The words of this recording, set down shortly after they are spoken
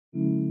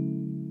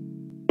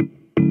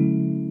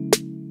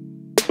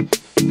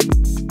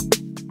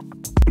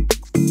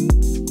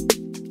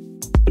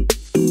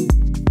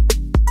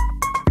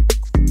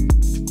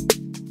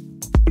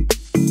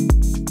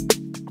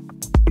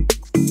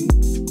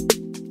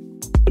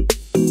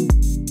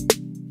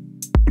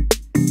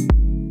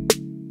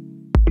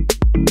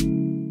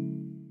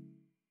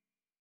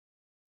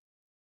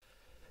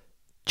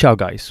Ciao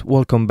guys,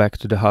 welcome back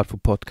to the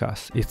ARTFUL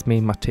Podcast. It's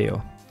me,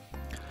 Matteo.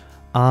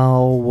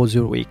 How was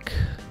your week?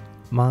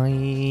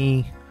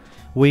 My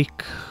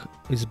week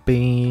has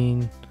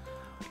been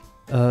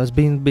a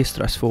bit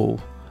stressful.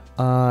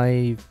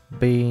 I've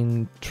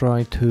been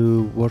trying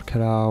to work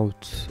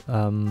out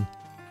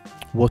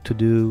what to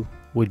do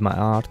with my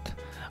art.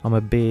 I'm a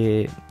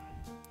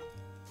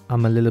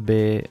little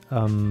bit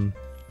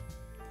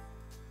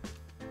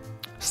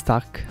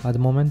stuck at the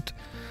moment.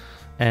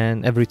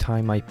 And every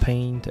time I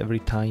paint, every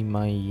time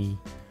I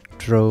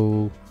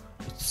draw,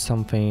 it's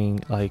something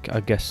like I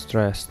get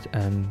stressed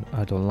and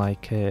I don't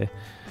like it.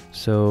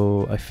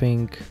 So I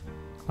think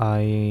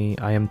I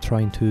am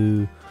trying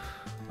to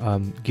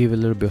give a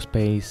little bit of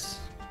space,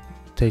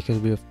 take a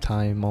little bit of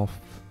time off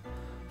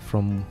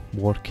from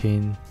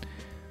working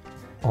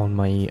on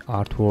my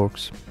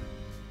artworks.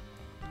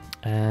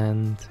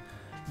 And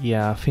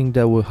yeah, I think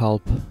that will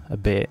help a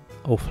bit,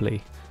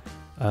 hopefully,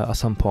 at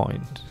some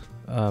point.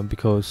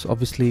 Because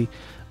obviously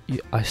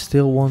I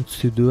still want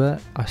to do it.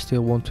 I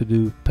still want to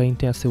do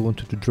painting. I still want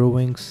to do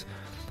drawings,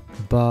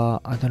 but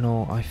I don't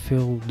know. I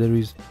feel there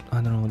is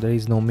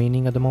no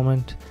meaning at the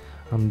moment.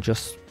 I'm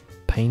just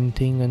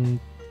painting and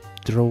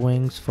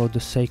drawings for the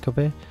sake of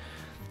it,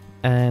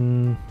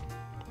 and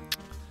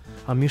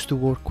I'm used to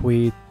work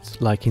with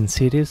like in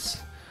cities.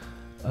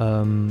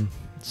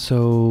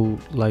 So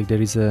like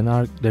there is a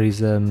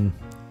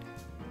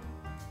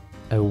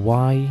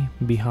why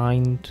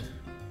behind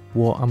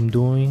what I'm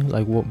doing,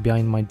 like what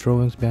behind my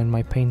drawings, behind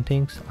my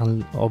paintings.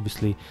 And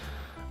obviously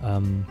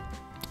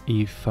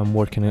if I'm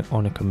working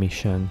on a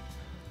commission,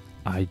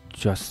 I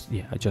just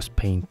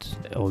paint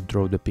or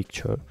draw the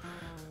picture.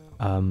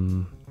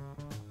 And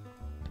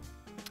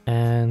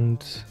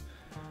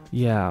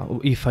yeah,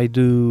 if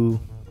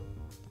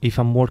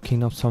I'm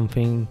working on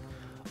something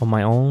on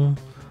my own,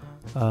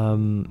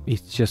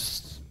 it's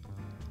just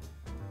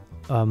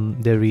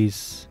there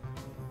is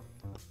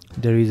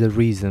a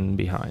reason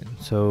behind.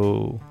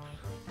 So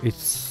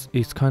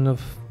it's kind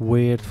of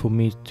weird for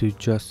me to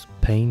just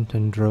paint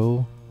and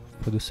draw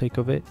for the sake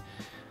of it.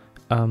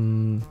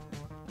 In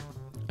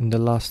the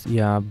last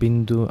I've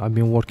been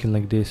working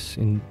like this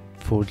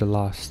for the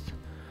last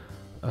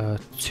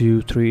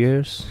 2-3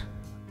 years.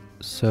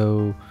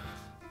 So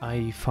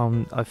I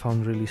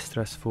found really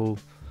stressful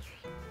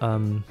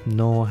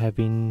not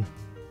having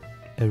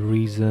a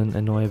reason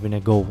and not having a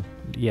goal.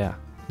 Yeah,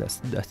 that's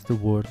the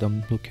word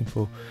I'm looking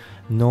for.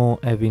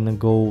 Not having a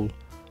goal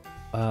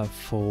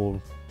for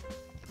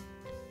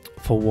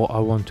what I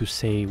want to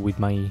say with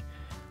my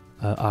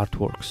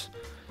artworks.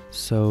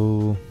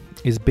 So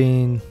it's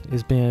been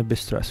a bit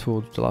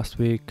stressful the last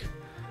week.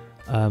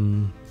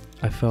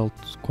 I felt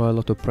quite a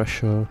lot of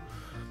pressure.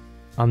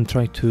 I'm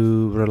trying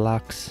to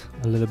relax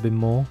a little bit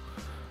more.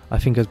 I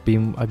think I've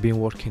been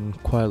working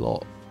quite a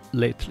lot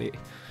lately,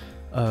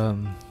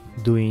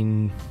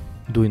 doing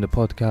the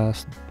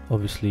podcast,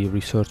 obviously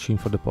researching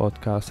for the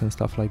podcast and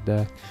stuff like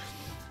that,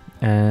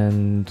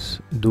 and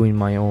doing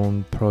my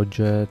own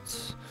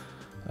projects.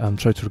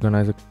 Try to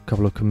organize a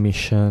couple of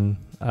commission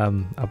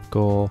I've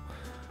got,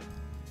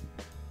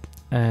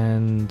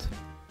 and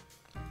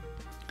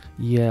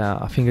yeah,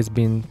 I think it's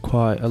been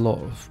quite a lot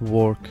of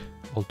work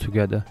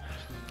altogether.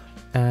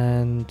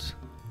 And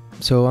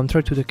so I'm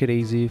trying to take it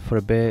easy for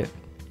a bit,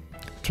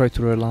 try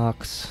to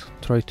relax,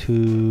 try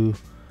to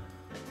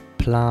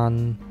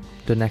plan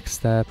the next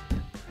step,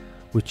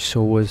 which is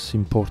always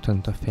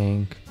important. I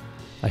think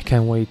I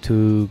can't wait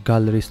to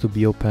galleries to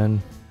be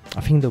open. I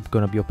think they're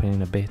gonna be open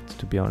in a bit,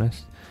 to be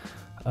honest.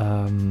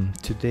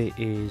 Today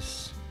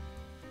is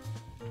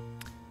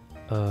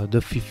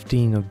the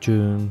 15th of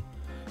June,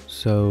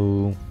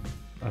 so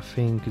I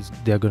think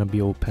they're gonna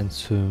be open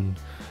soon,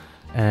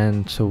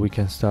 and so we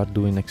can start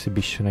doing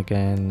exhibition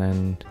again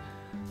and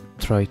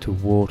try to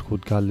work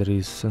with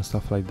galleries and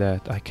stuff like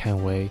that. I can't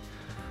wait.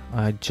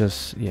 I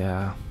just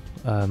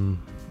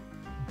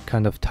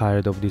kind of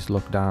tired of this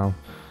lockdown,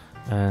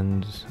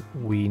 and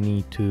we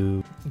need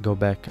to go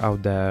back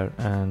out there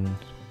and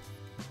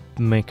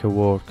make it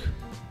work.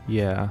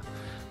 Yeah,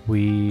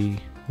 we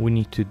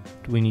need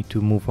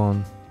to move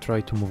on, try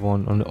to move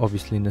on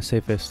obviously in the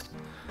safest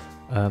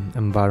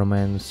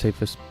environment,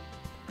 safest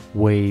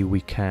way we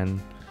can,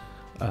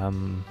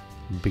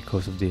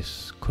 because of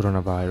this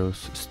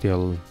coronavirus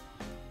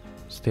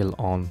still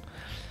on.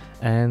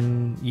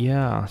 And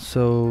yeah,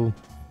 so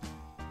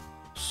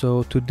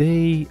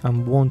today I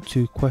want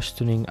to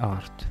questioning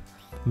art,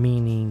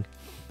 meaning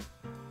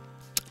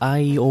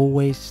I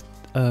always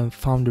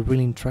found it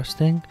really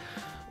interesting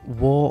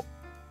what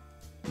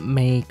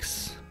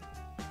makes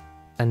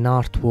an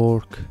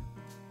artwork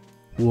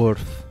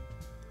worth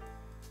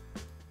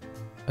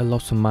a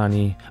lot of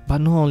money.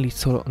 But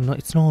it's not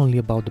only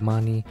about the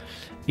money.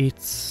 I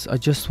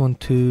just want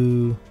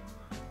to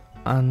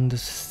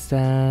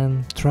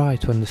try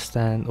to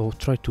understand or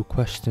try to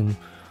question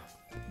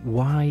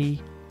why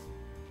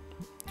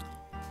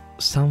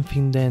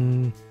something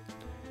then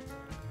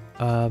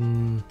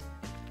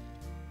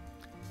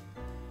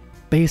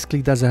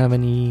basically doesn't have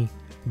any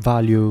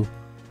value.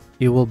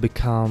 It will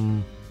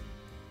become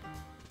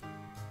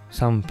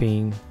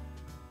something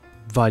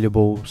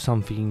valuable,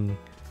 something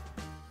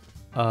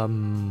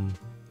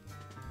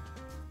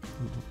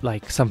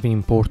like something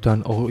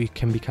important, or it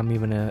can become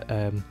even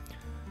a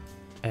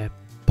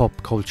pop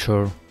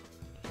culture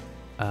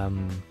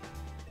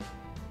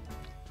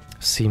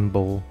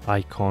symbol,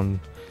 icon.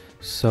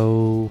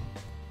 So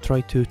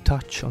try to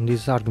touch on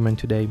this argument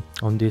today.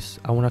 I want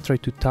to try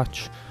to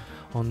touch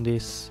on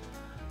this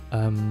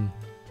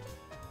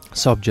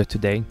subject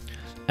today,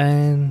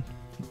 and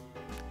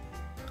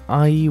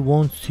I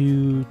want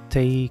to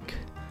take,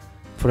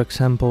 for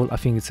example, I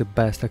think it's the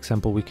best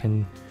example we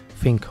can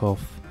think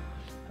of.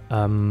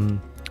 I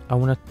want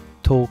to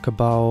talk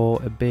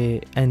about a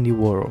bit Andy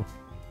Warhol.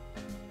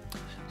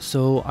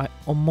 So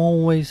I'm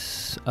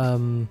always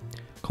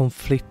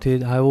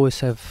conflicted. I always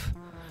have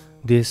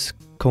this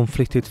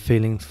conflicted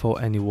feeling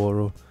for Andy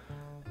Warhol,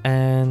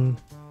 and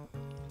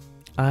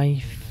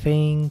I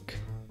think,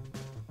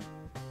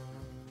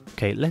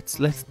 okay,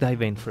 let's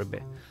dive in for a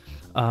bit.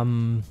 I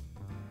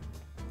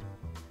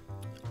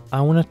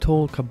want to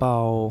talk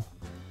about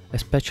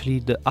especially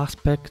the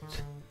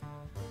aspect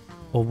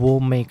of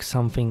what makes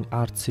something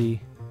artsy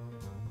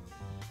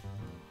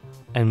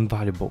and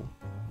valuable.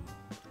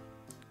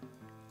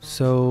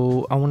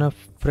 So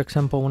for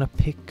example, I want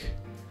to pick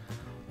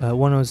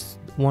one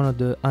of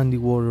the Andy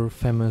Warhol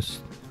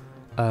famous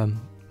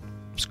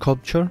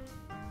sculpture,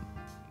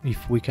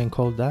 if we can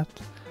call that,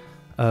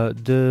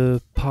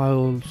 the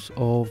piles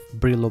of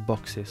Brillo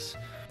boxes.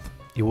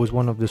 It was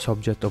one of the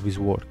subject of his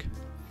work,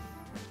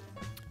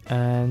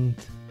 and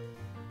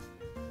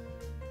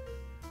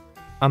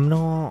I'm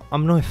not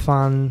a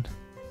fan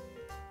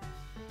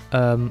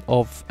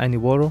of Andy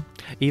Warhol,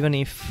 even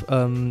if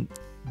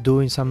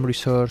doing some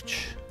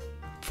research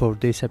for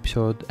this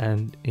episode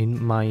and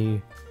in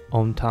my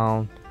own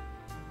town,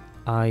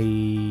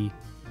 I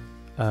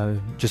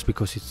just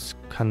because it's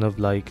kind of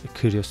like a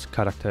curious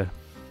character,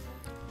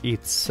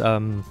 it's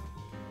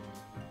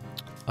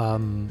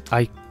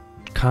I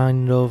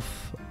kind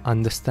of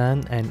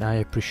understand and I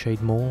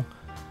appreciate more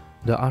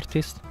the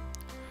artist.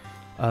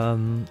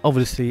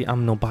 Obviously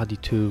I'm nobody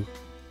to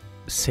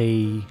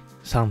say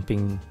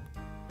something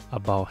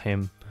about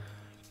him,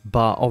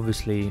 but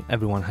obviously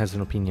everyone has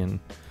an opinion,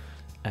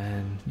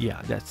 and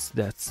yeah, that's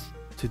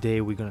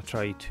today we're gonna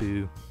try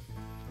to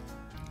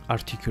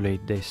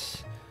articulate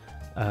this,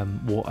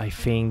 what I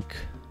think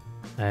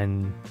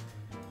and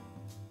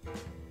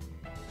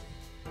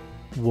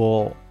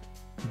what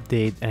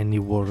did Andy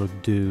Warhol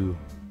do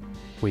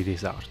with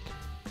his art,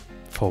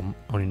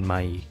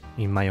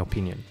 in my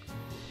opinion.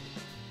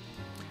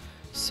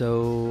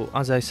 So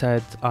as I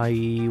said,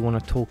 I want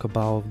to talk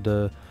about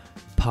the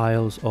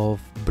piles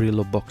of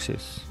Brillo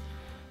boxes,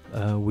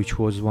 which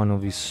was one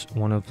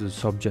of the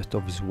subject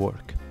of his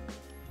work.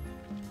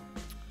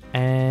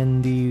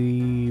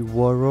 Andy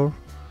Warhol,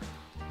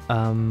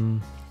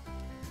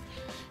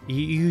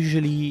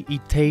 he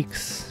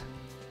takes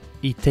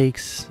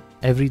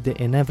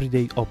an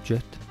everyday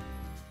object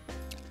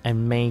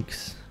and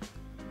makes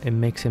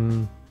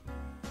him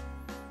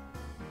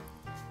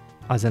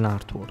as an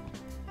artwork.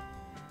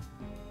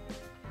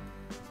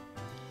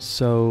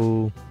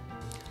 So,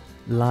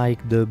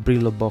 like the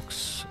Brillo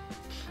box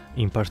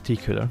in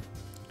particular,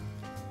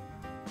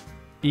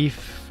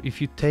 if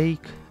you take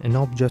an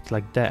object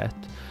like that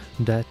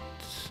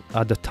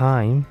at the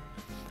time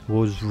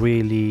was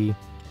really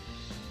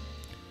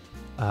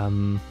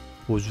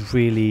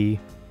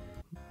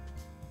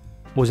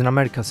was an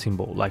American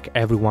symbol, like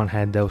everyone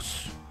had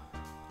those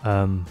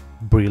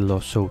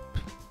Brillo soap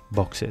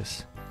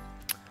boxes.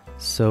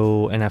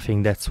 So, and I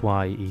think that's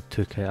why he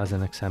took it as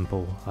an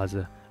example, as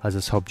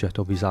a subject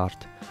of his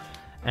art.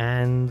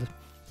 And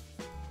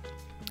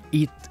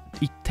it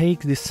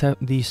takes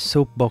these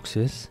soap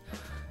boxes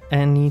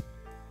and it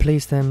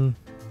places them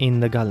in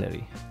the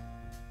gallery.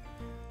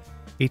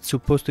 It's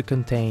supposed to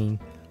contain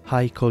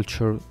high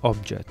culture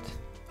object.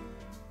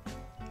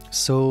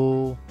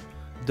 So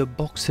the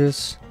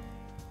boxes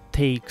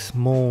takes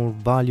more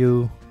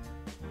value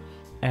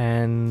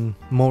and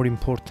more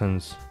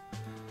importance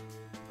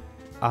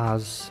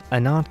as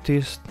an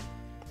artist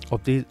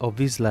of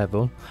this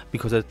level,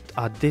 because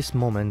at this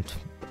moment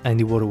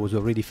Andy Warhol was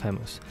already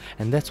famous,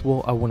 and that's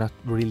what I want to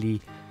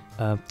really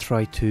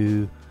try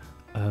to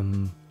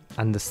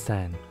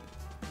understand.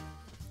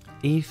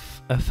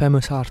 If a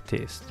famous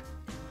artist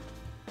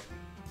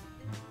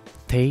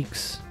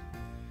takes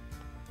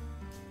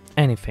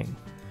anything,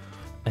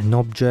 an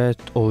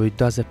object, or it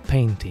does a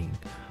painting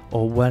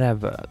or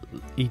whatever,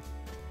 it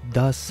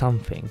does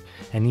something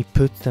and he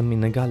puts them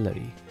in a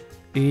gallery,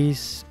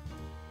 does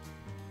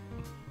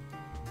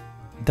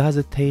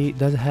it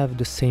have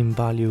the same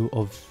value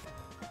of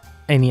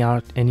any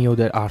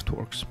other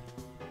artworks?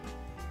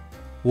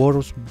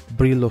 Warhol's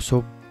Brillo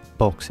soap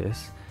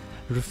boxes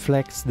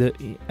reflects the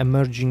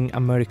emerging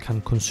American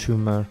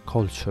consumer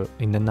culture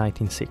in the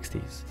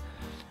 1960s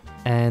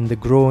and the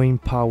growing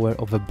power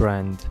of a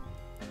brand.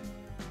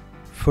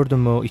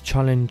 Furthermore, it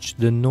challenged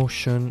the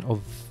notion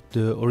of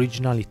the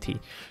originality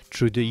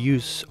through the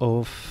use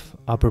of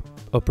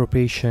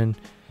appropriation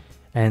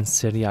and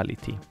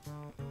seriality.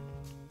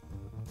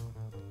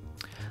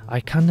 I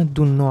kinda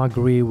do not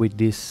agree with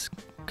this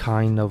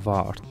kind of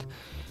art,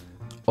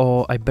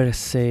 or I better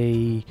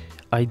say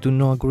I do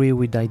not agree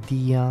with the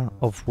idea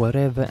of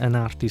whatever an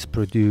artist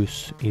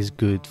produce is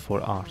good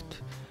for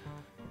art,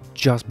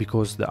 just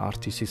because the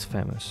artist is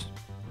famous.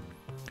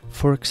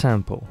 For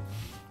example,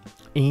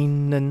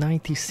 in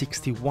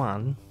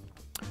 1961,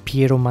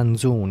 Piero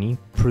Manzoni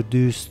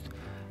produced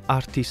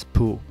Artist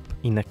Poop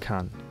in a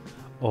can,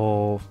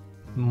 or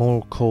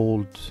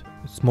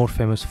it's more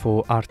famous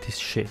for Artist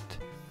Shit.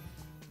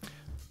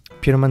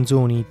 Piero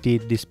Manzoni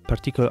did this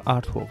particular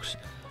artworks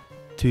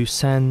to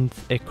send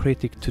a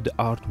critic to the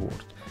art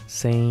world,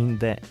 saying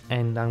that,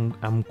 and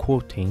I'm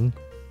quoting,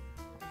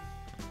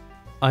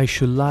 "I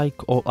should like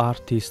all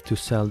artists to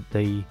sell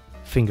their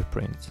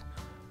fingerprints,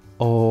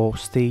 or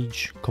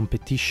stage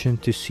competition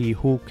to see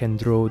who can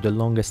draw the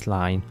longest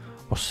line,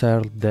 or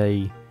sell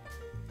their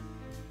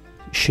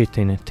shit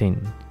in a tin.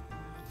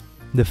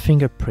 The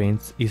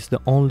fingerprints is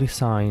the only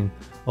sign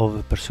of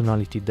a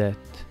personality that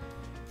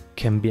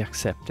can be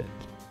accepted.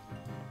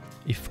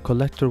 If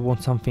collector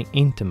want something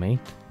intimate,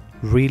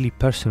 really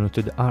personal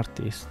to the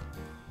artist,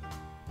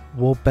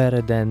 what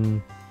better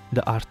than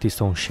the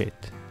artist's own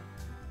shit?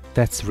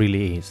 That's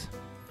really is."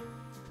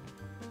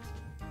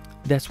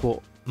 That's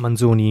what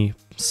Manzoni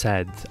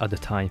said at the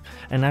time,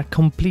 and I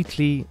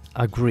completely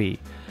agree.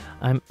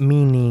 I'm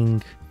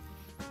meaning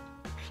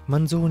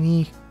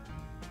Manzoni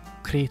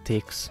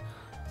critics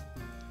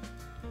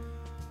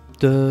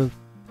the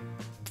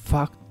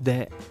fact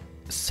that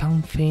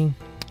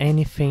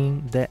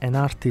anything that an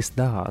artist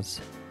does,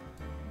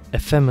 a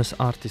famous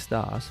artist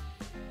does,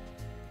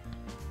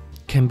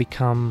 can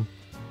become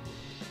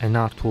an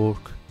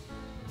artwork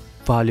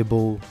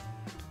valuable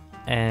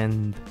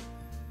and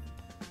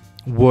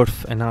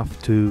worth enough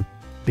to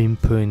be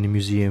put in a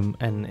museum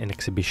and an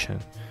exhibition.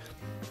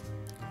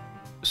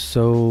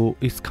 So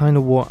it's kind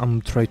of what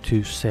I'm trying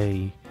to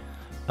say.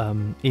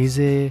 Is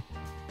it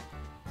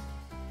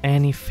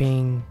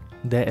anything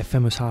that a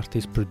famous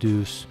artist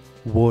produce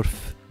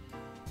worth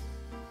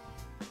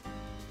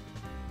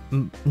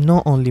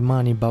not only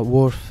money, but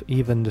worth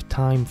even the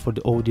time for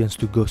the audience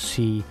to go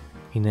see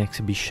in an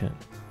exhibition?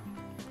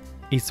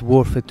 It's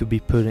worth it to be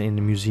put in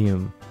a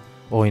museum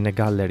or in a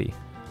gallery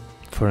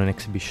for an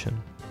exhibition.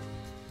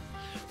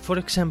 For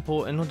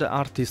example, another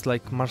artist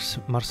like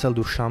Marcel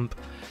Duchamp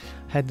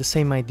had the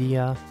same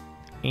idea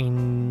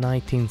in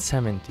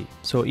 1970,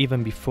 so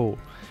even before,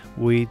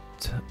 with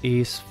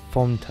his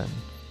fountain.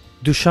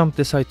 Duchamp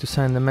decided to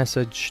send a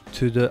message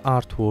to the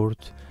art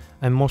world,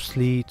 and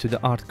mostly to the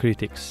art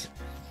critics.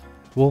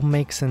 What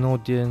makes an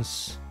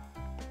audience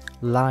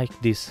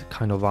like this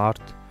kind of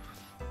art,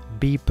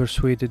 be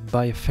persuaded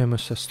by a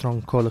famous,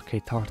 strong,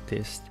 colloquial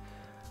artist,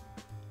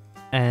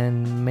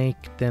 and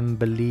make them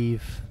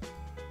believe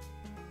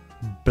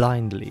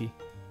blindly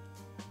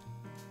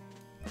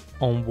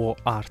on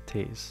what art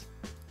is?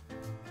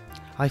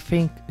 I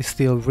think it's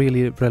still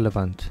really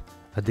relevant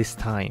at this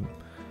time.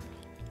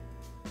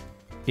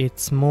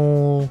 It's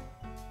more,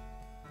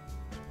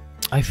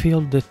 I feel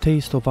the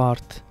taste of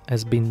art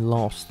has been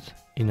lost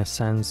in a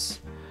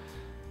sense,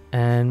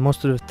 and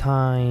most of the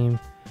time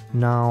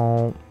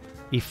now,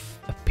 if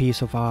a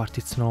piece of art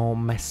it's not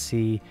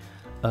messy,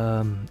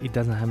 it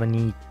doesn't have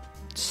any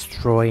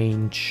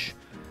strange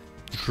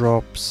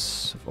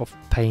drops of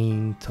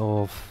paint,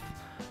 of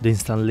the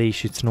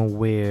installation, it's not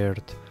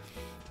weird,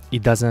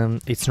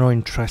 it's not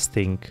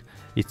interesting,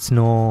 it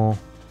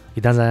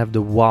doesn't have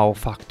the wow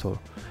factor,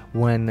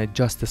 when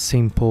just a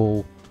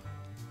simple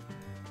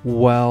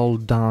well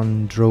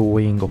done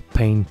drawing or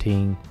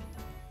painting,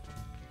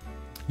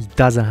 it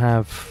doesn't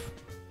have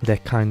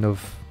that kind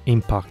of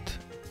impact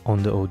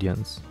on the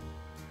audience.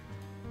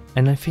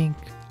 And I think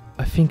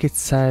it's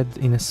sad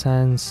in a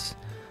sense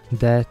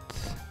that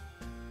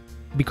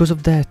because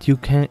of that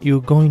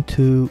you're going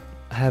to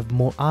have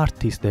more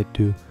artists that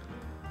do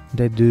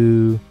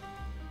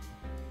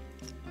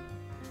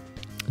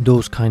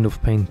those kind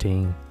of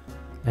painting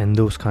and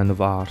those kind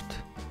of art,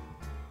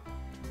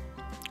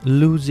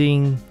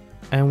 losing,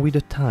 and with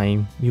the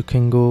time you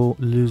can go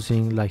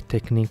losing like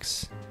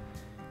techniques,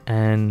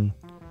 and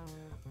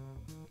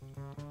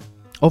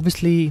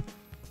obviously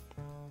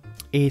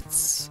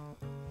it's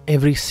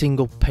every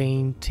single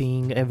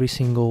painting, every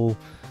single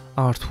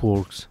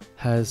artworks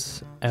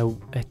has a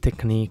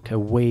technique, a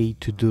way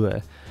to do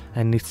it,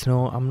 and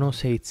I'm not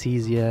saying it's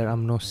easier,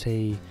 I'm not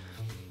saying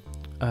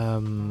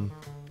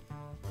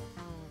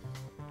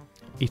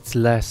it's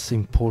less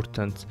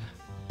important,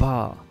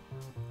 but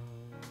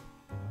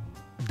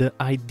the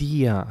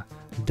idea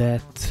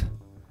that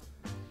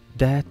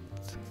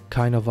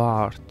kind of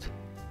art,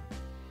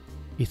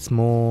 it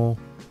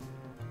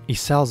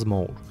sells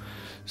more.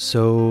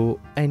 So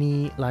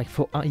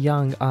for a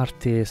young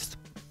artist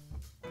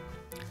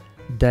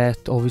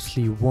that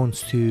obviously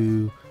wants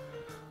to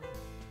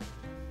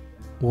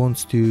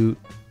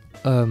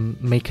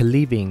make a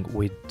living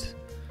with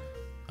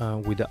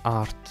the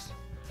art,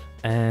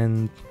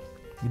 and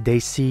they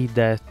see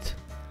that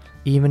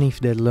even if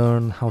they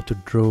learn how to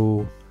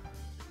draw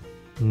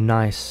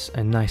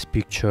a nice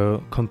picture,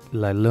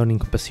 like learning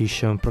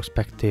composition,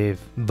 perspective,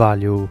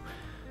 value.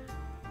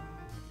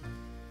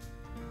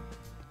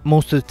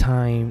 Most of the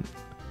time,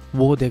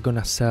 what they're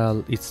gonna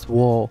sell is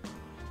what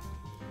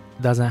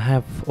doesn't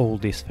have all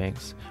these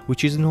things,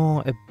 which is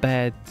not a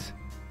bad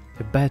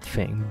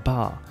thing.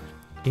 But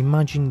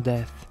imagine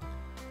that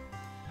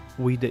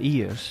with the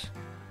years,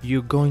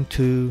 you're going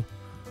to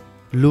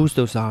lose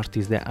those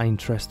artists that are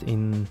interested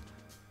in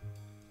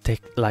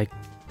like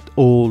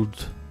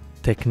old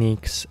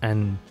techniques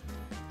and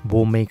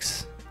what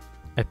makes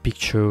a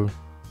picture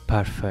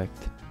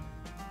perfect,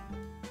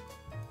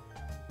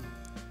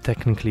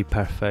 technically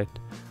perfect.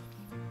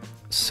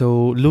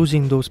 So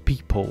losing those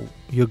people,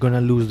 you're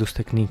gonna lose those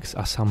techniques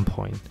at some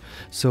point.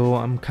 So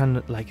I'm kind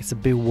of like, it's a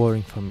bit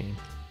worrying for me.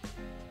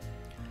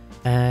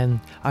 And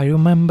I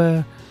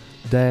remember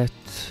that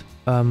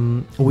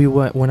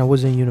when I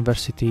was in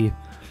university,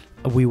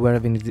 we were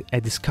having a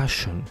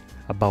discussion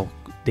about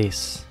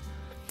this,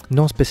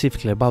 not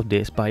specifically about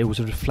this, but it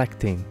was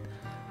reflecting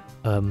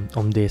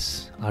on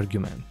this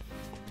argument.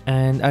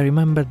 And I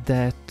remember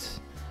that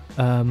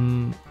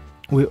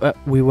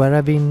we were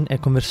having a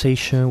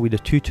conversation with a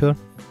tutor,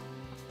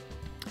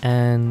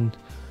 and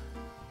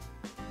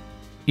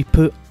he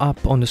put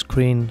up on the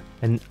screen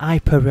an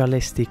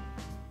hyper-realistic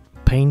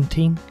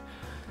painting,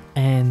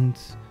 and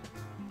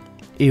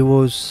it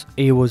was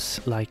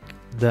like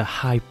the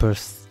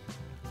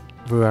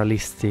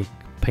hyper-realistic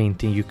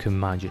painting you can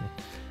imagine.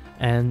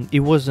 And it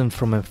wasn't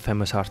from a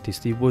famous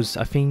artist. It was,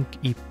 I think,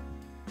 he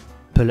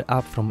pulled it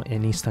up from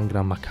an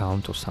Instagram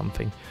account or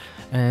something,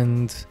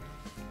 and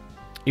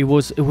it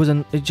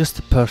wasn't just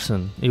a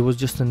person. It was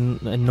just a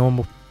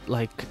normal,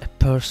 like a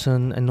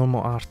person, a normal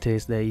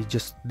artist that he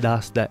just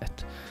does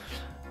that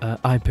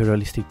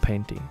hyper-realistic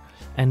painting.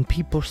 And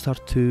people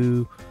start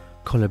to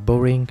call it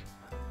boring.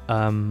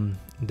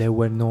 They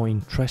were not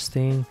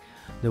interesting.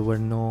 They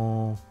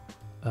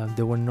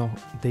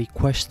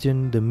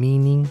questioned the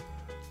meaning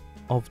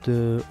of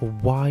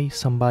why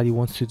somebody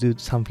wants to do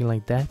something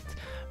like that.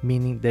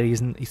 Meaning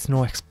it's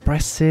not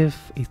expressive.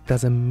 It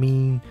doesn't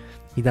mean.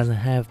 It doesn't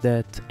have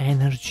that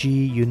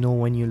energy,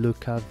 when you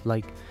look at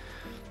like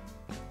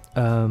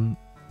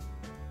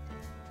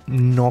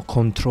not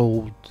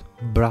controlled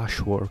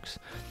brushworks.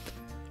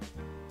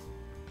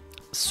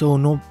 So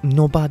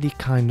nobody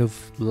kind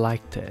of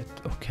liked it,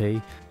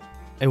 okay?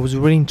 It was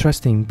really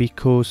interesting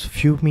because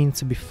few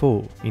minutes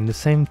before, in the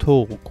same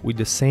talk with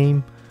the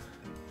same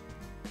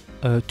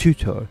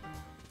tutor,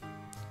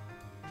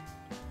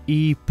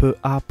 he put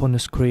up on the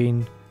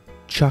screen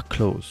Chuck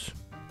Close.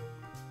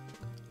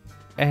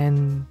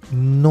 And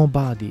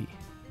nobody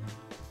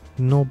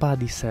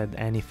said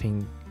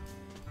anything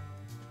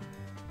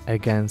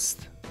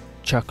against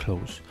Chuck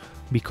Close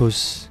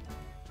because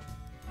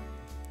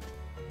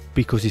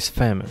he's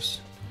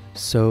famous.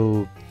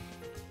 So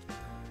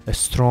a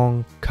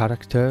strong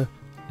character,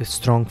 a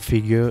strong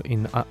figure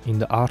in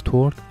the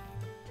artwork.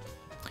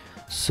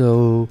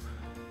 So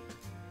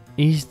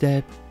is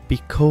that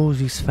because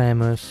he's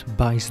famous,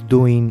 but he's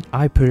doing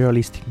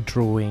hyper-realistic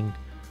drawing,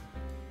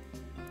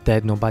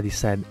 that nobody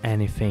said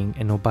anything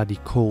and nobody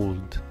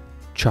called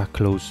Chuck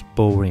Close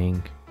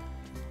boring?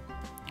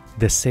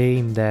 The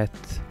same that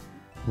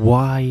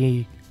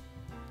why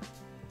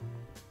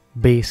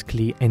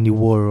basically Andy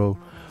Warhol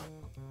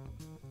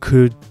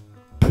could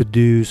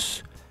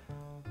produce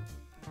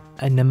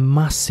a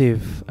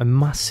massive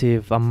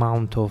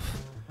amount of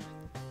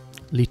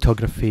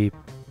lithography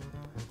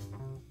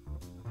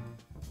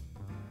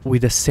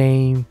with the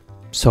same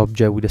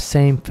subject, with the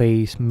same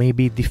face,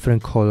 maybe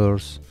different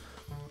colors,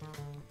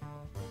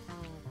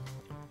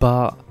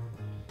 but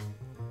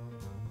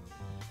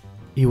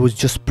he was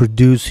just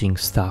producing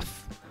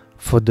stuff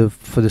for the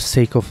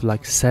sake of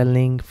like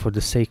selling, for the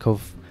sake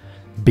of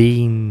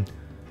being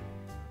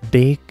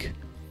big.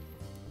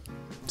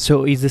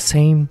 So is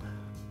that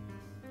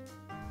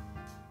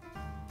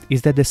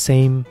the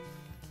same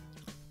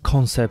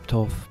concept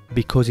of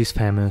because he's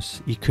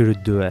famous he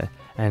couldn't do it,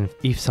 and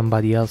if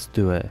somebody else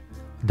do it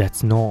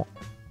that's not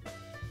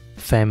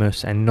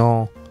famous and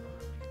not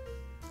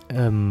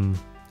a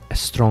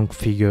strong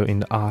figure in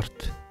the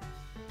art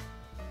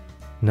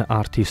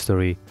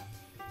history,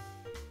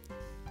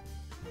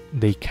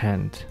 they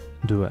can't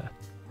do it?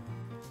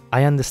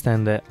 I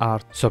understand that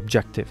art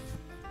subjective,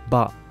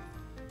 but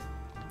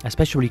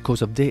especially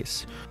because of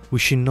this, we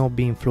should not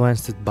be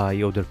influenced by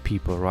other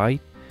people,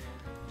 right?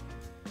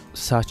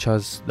 Such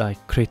as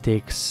like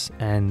critics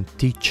and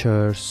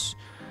teachers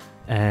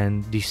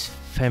and these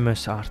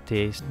famous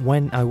artists.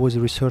 When I was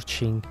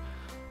researching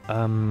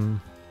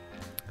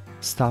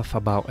stuff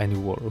about Andy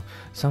Warhol,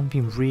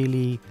 something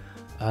really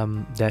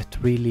that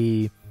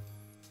really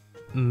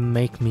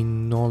make me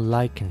not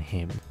liking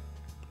him.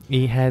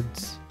 He had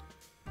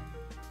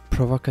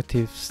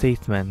provocative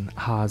statement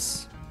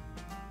as,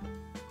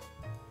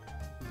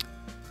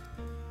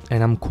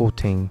 and I'm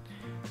quoting,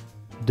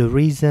 "The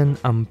reason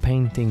I'm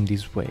painting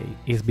this way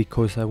is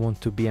because I want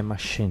to be a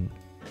machine."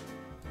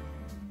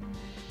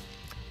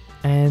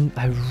 And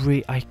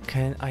I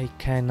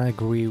can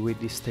agree with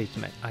this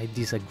statement. I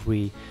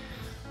disagree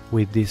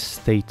with this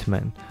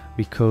statement,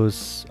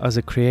 because as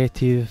a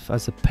creative,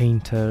 as a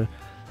painter,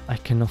 I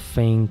cannot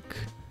think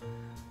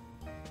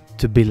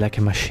to be like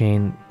a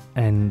machine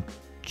and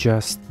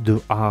just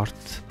do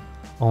art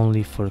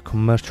only for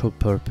commercial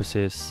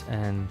purposes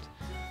and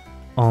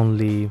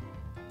only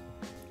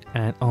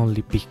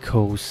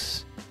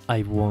because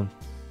I want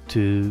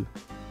to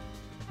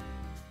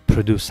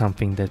produce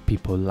something that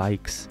people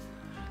likes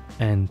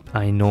and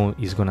I know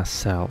is gonna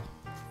sell.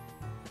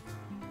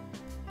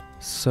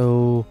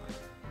 So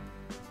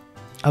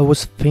I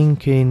was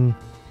thinking,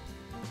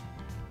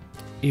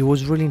 it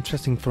was really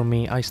interesting for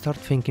me. I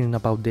started thinking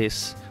about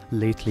this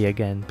lately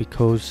again,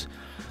 because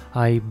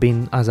I've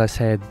been, as I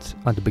said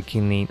at the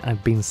beginning,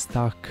 I've been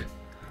stuck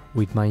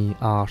with my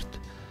art,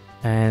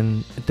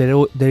 and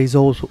there is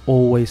also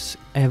always,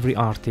 every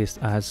artist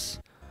has,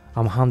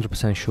 I'm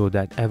 100% sure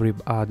that every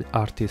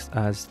artist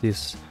has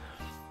this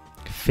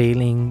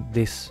feeling,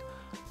 this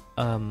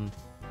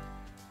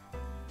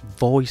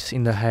voice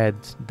in the head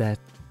that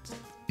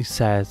it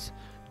says,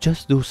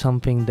 just do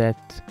something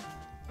that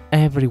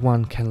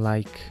everyone can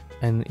like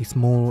and it's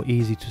more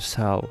easy to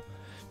sell.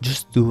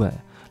 Just do it.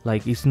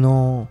 Like, it's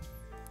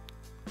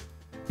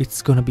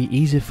gonna be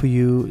easier for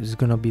you, it's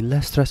gonna be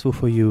less stressful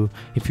for you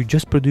if you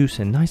just produce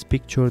a nice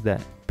picture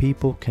that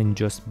people can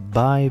just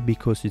buy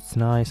because it's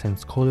nice and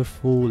it's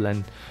colorful,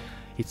 and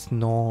it's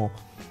not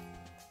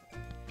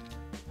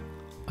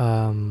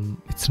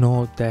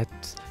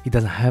that it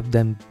doesn't have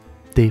them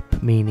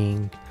deep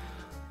meaning.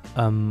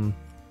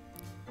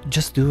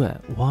 Just do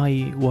it. Why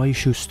you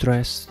should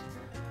stress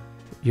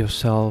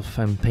yourself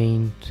and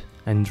paint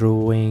and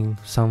drawing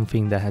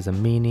something that has a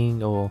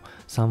meaning, or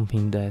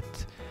something that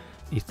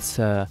it's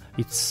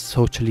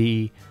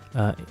socially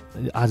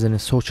has a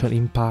social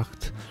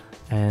impact?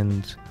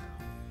 And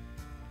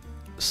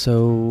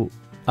so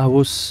I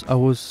was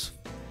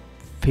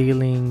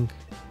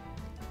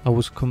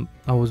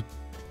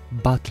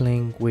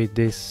battling with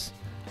this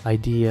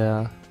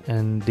idea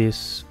and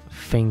this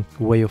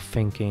way of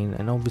thinking,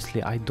 and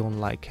obviously I don't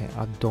like it,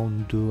 I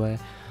don't do it,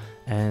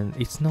 and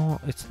it's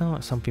not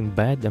something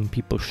bad and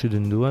people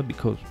shouldn't do it,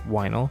 because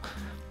why not?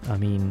 I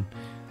mean,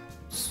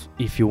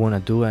 if you want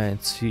to do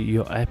it,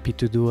 you're happy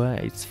to do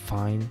it, it's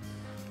fine.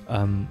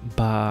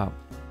 But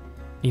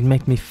it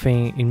made me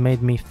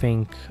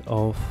think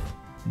of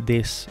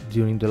this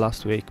during the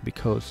last week,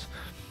 because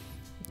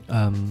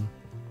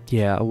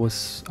yeah, I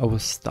was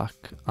stuck.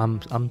 I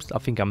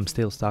think I'm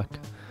still stuck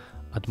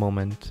at the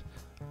moment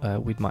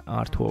with my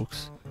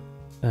artworks,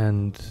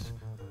 and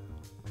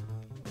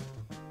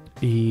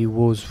it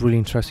was really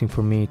interesting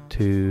for me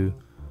to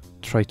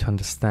try to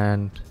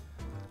understand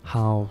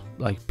how,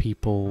 like,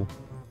 people,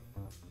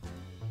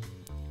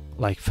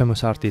 like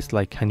famous artists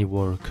like Andy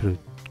Warhol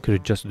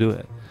could just do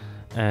it.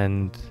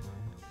 And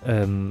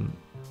I'm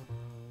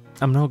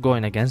not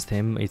going against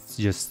him, it's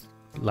just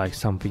like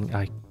something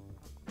I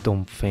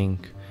don't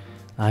think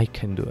I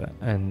can do it,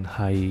 and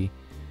I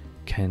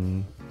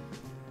can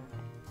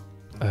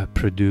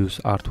produce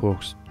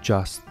artworks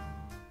just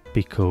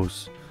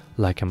because,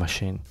 like a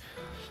machine.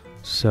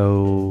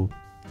 So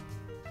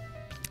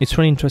it's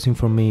really interesting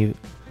for me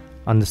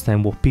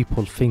understand what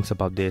people thinks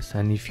about this,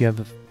 and if you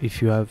have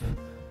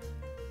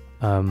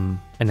an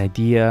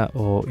idea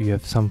or you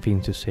have something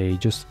to say,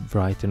 just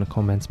write in the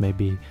comments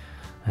maybe,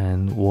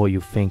 and what you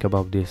think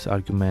about this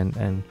argument,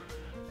 and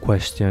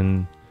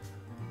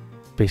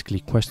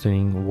basically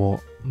questioning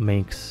what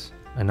makes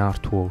an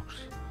artwork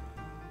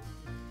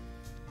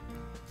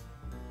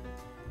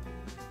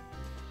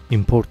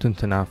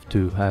important enough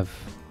to have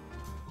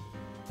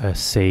a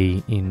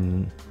say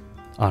in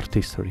art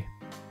history.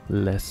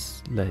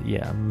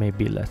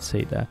 Maybe let's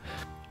say that.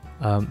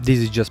 This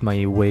is just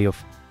my way of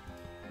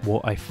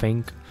what I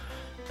think,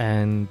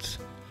 and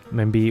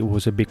maybe it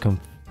was a bit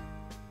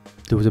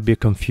there was a bit of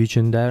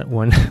confusion there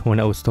when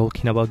I was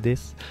talking about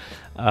this,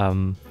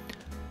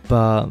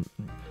 but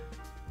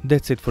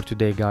that's it for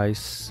today,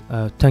 guys.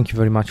 Thank you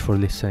very much for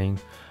listening.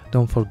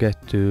 Don't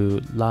forget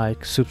to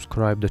like,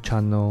 subscribe the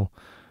channel,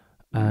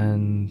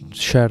 and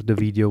share the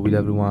video with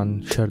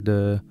everyone, share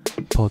the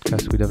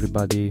podcast with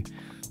everybody.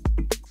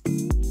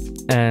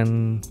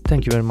 And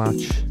thank you very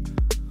much.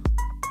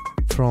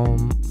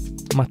 From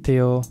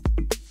Matteo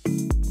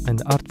and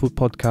the Artful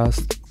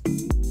Podcast,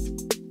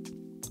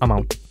 I'm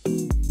out.